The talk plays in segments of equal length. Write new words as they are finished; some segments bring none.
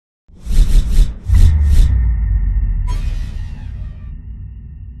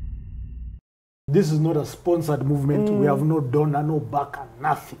This is not a sponsored movement. We have no donor, no backer,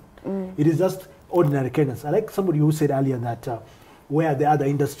 nothing. It is just ordinary Kenyans. I like somebody who said earlier that where the other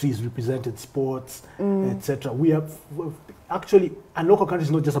industries represented, sports, etc. We have actually, and local country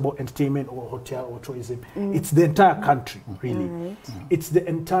is not just about entertainment or hotel or tourism. It's the entire country, really. Right. It's the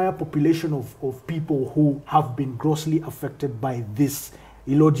entire population of people who have been grossly affected by this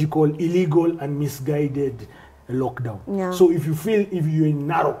illogical, illegal, and misguided lockdown. Yeah. So if you're in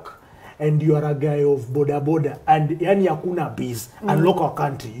Narok, and you are a guy of boda boda and yani hakuna base and local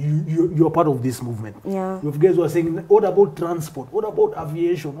country, you're part of this movement. Yeah. You guys were saying, what about transport? What about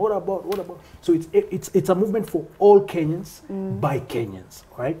aviation? What about? So it's a movement for all Kenyans by Kenyans,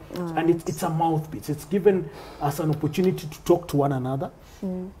 right? And it's a mouthpiece. It's given us an opportunity to talk to one another.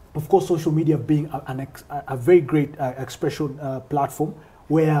 Of course, social media being a very great expression platform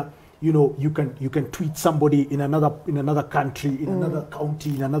where you can tweet somebody in another country, in another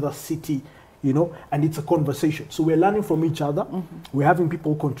county, in another city, and it's a conversation. So we're learning from each other. We're having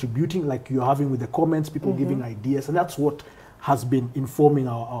people contributing, like you're having with the comments, people giving ideas, and that's what has been informing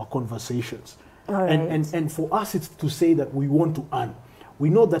our conversations. All right. And for us, it's to say that we want to earn. We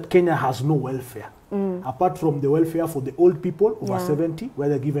know that Kenya has no welfare, apart from the welfare for the old people over 70, where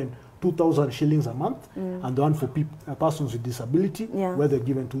they're given 2,000 shillings a month, and the one for persons with disability, where they're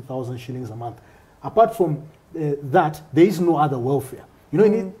given 2,000 shillings a month. Apart from that, there is no other welfare.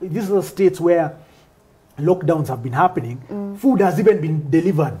 These are the states where lockdowns have been happening. Food has even been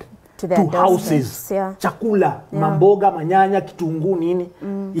delivered to houses. Chakula, mamboga, manyanya, kitungu, nini.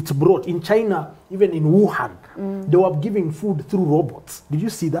 It's brought. In China, even in Wuhan, they were giving food through robots. Did you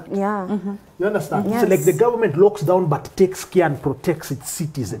see that? Yeah. You understand? Yes. So like the government locks down but takes care and protects its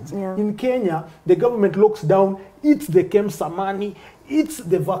citizens. Yeah. In Kenya, the government locks down, eats the KEMSA money, eats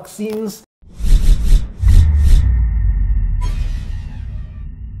the vaccines,